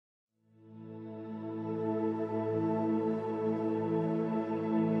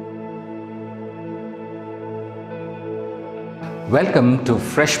Welcome to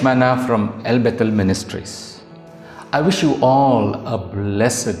Fresh Manna from EL-BETHEL Ministries. I wish you all a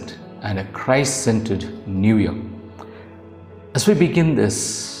blessed and a Christ-centered New Year. As we begin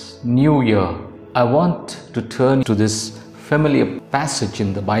this new year, I want to turn to this familiar passage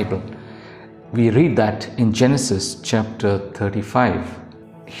in the Bible. We read that in Genesis chapter 35.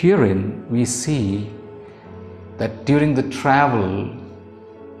 Herein we see that during the travel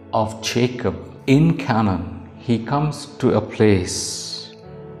of Jacob in Canaan, he comes to a place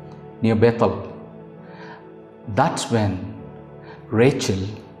near Bethel. That's when Rachel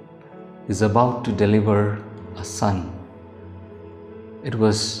is about to deliver a son. It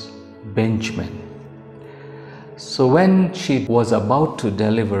was Benjamin. So when she was about to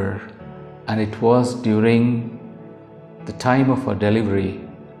deliver, and it was during the time of her delivery,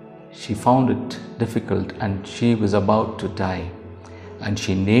 she found it difficult and she was about to die. And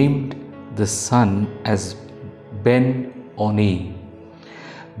she named the son as Ben-Oni.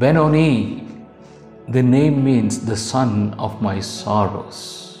 Ben-Oni, the name means the son of my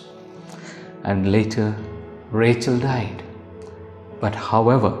sorrows. And later, Rachel died. But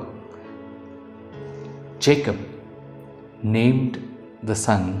however, Jacob named the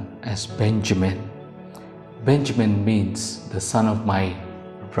son as Benjamin. Benjamin means the son of my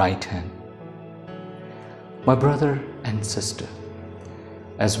right hand. My brother and sister,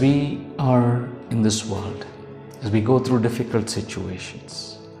 as we are in this world, as we go through difficult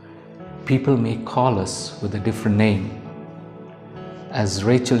situations, people may call us with a different name. As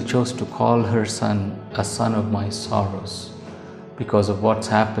Rachel chose to call her son a son of my sorrows because of what's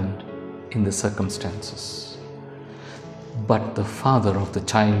happened in the circumstances. But the father of the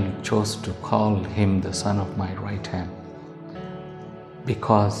child chose to call him the son of my right hand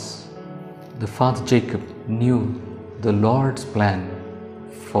because the father Jacob knew the Lord's plan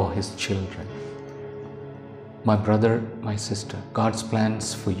for his children. My brother, my sister, God's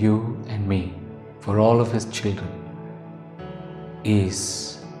plans for you and me, for all of his children,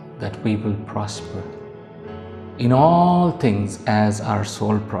 is that we will prosper in all things as our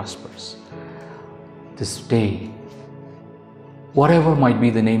soul prospers. This day, whatever might be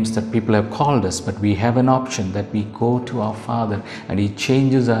the names that people have called us, but we have an option that we go to our Father and He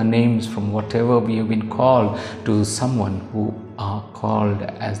changes our names from whatever we have been called to someone who are called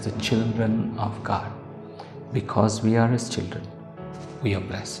as the children of God. Because we are His children, we are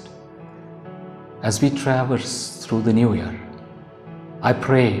blessed. As we traverse through the new year, I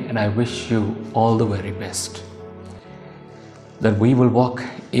pray and I wish you all the very best, that we will walk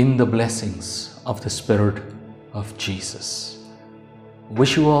in the blessings of the Spirit of Jesus.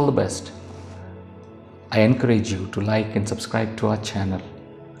 Wish you all the best. I encourage you to like and subscribe to our channel.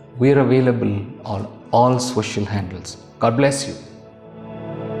 We are available on all social handles. God bless you.